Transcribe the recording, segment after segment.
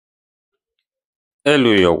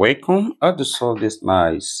Hello, you're welcome. How to solve this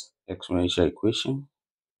nice exponential equation?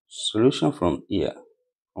 Solution from here.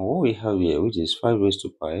 And what we have here, which is 5 raised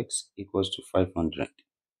to power x equals to 500.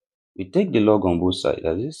 We take the log on both sides.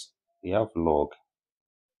 That is, we have log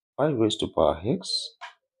 5 raised to power x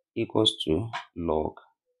equals to log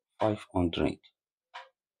 500.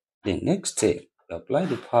 The next step, we apply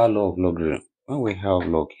the power law of logarithm. When we have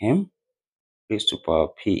log m raised to power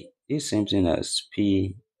p, this is same thing as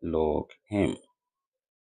p log m.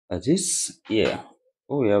 That is, here,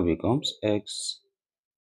 what we have becomes x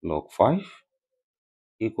log 5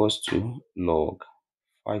 equals to log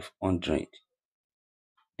 500.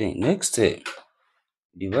 Then next step,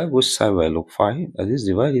 divide both side by log 5. That is,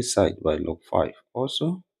 divide this side by log 5.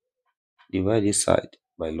 Also, divide this side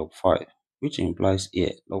by log 5, which implies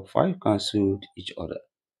here log 5 cancelled each other.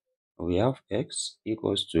 We have x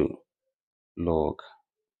equals to log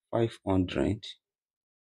 500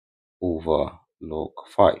 over log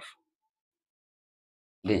 5.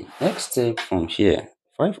 Then next step from here,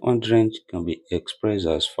 500 can be expressed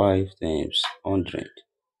as 5 times 100,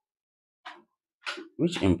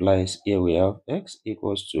 which implies here we have x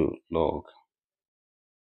equals to log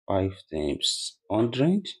 5 times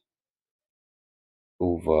 100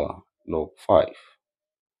 over log 5.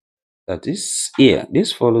 That is, here,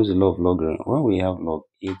 this follows the law of logarithm. When we have log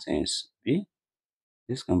a times b,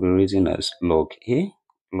 this can be written as log a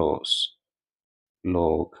plus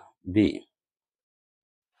log b.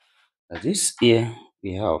 That is, here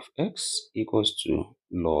we have x equals to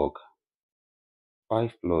log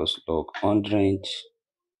 5 plus log 100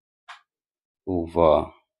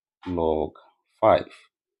 over log 5.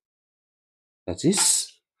 That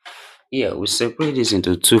is, here we separate this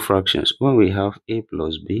into two fractions. When we have a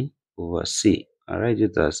plus b over c, I write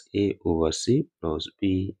it as a over c plus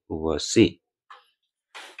b over c.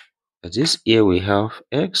 That is, here we have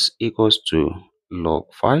x equals to log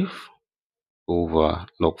 5 over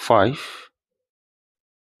log 5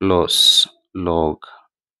 plus log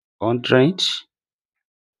 100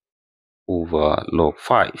 over log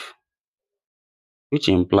 5, which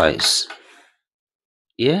implies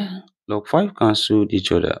here log 5 cancelled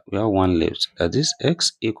each other. We have one left. That is,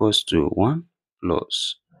 x equals to 1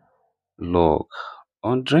 plus log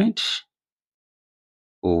 100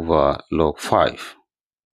 over log 5.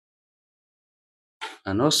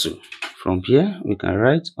 And also, from here, we can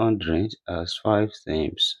write 100 as 5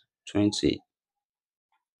 times 20,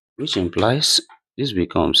 which implies this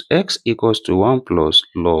becomes x equals to 1 plus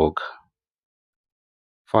log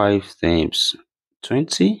 5 times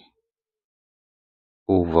 20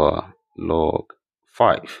 over log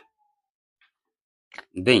 5.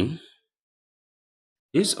 Then,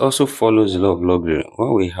 this also follows the law of logarithm.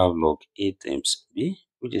 When we have log a times b,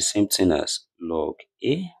 which is same thing as log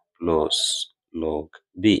a plus log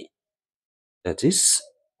b. That is,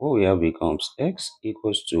 what we have becomes x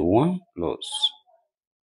equals to 1 plus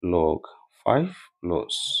log 5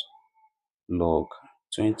 plus log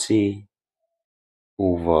 20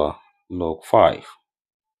 over log 5.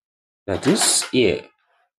 That is, here,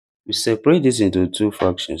 we separate this into two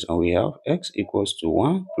fractions and we have x equals to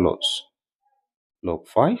 1 plus log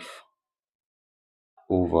 5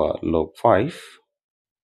 over log 5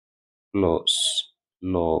 plus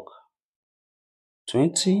log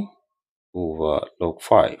 20 over log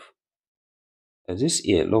 5. That is,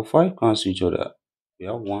 here, log 5 cancel each other. We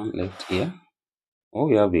have 1 left here. What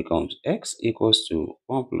we have becomes x equals to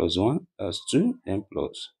 1 plus 1, that's 2, then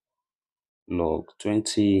plus log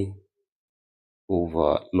 20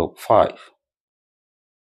 over log 5.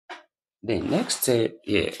 Then next step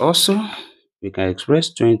here, also, we can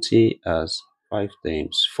express 20 as 5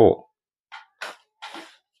 times 4.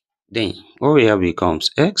 Then what we have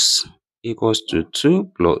becomes x equals to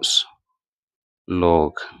 2 plus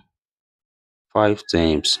log 5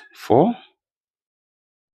 times 4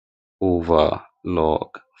 over log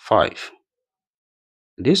 5.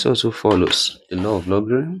 This also follows the law of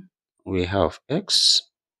logarithm. We have x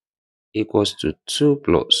equals to 2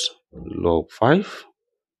 plus log 5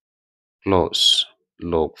 plus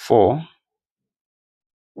log 4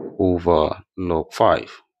 over log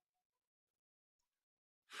 5.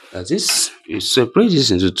 That is, we separate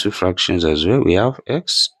this into two fractions as well. We have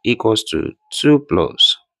x equals to 2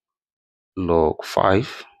 plus log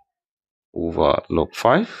 5 over log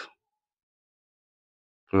 5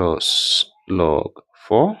 plus log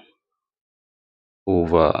 4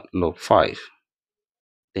 over log 5.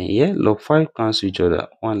 Then here, log 5 cancel each other,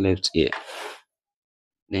 1 left here.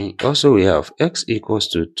 Then also we have x equals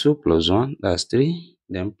to 2 plus 1, that's 3,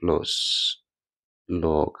 then plus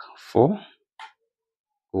log 4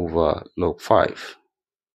 over log 5.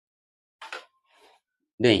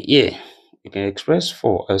 Then here, you can express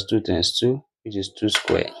 4 as 2 times 2, which is 2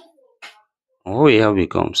 squared. And what we have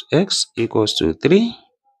becomes x equals to 3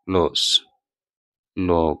 plus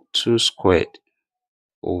log 2 squared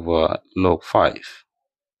over log 5.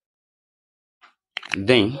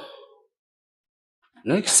 Then,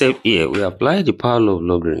 next step here, we apply the power law of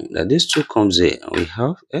logarithm. That this 2 comes here, and we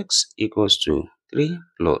have x equals to 3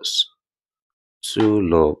 plus 2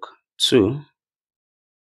 log 2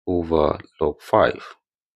 over log 5.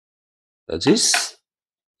 That is,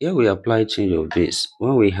 here we apply change of base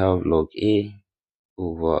when we have log a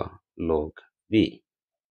over log b.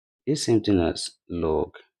 This same thing as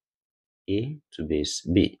log a to base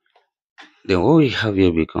b. Then what we have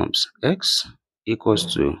here becomes x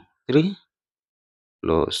equals to 3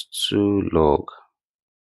 plus 2 log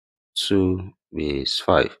 2 base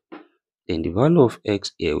 5. Then the value of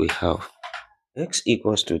x here we have x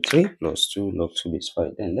equals to 3 plus 2 log 2 base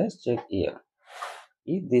 5. Then let's check here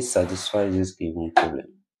if this satisfies this given problem.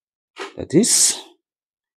 That is,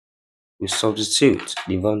 we substitute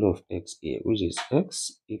the value of x here, which is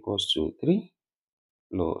x equals to 3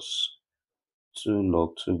 plus 2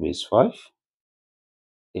 log 2 base 5.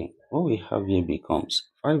 Then what we have here becomes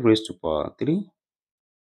 5 raised to power 3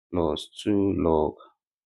 plus 2 log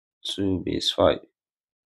 2 base 5.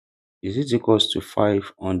 Is it equals to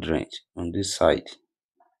 500 on this side?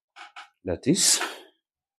 That is,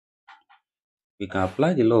 we can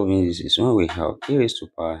apply the law of indices when we have a raised to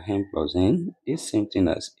power m plus n. This same thing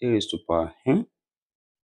as a raised to power m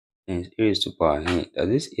and a raised to power n. That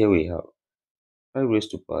is, here we have 5 raised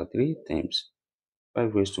to power 3 times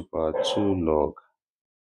 5 raised to power 2 log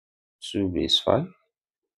 2 base 5.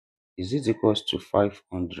 Is it equals to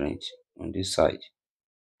 500 on this side?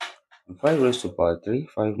 And 5 raised to power 3,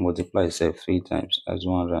 5 multiply itself 3 times as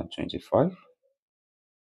 125.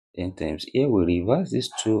 Then times here we reverse this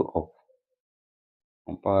 2 up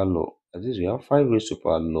on power law. That is, we have 5 raised to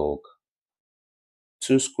power log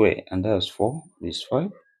 2 square, and that's 4 base 5.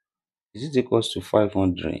 Is it equals to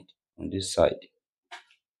 500 on this side?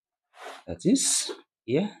 That is,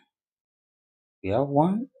 here we have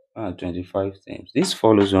 125 times. This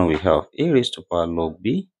follows when we have a raised to power log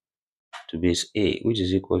b to base a, which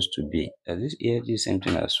is equals to b. That is, here the same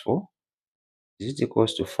thing as 4. Is it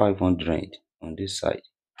equals to 500 on this side?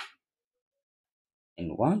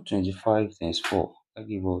 And 125 times 4, that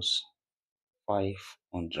gives us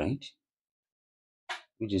 500,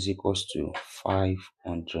 which is equals to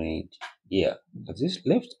 500 here. That is,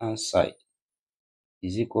 left hand side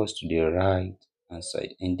is equals to the right hand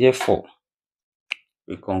side. And therefore,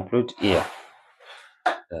 we conclude here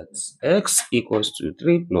that x equals to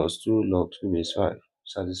 3 plus 2 log 2 base 5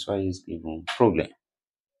 satisfies this given problem.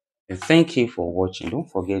 And thank you for watching. Don't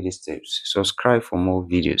forget these steps. Subscribe for more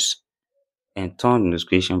videos and turn the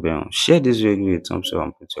notification bell on. Share this video with a thumbs up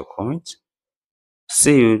and put your comment.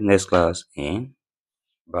 See you next class, and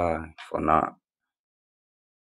bye for now.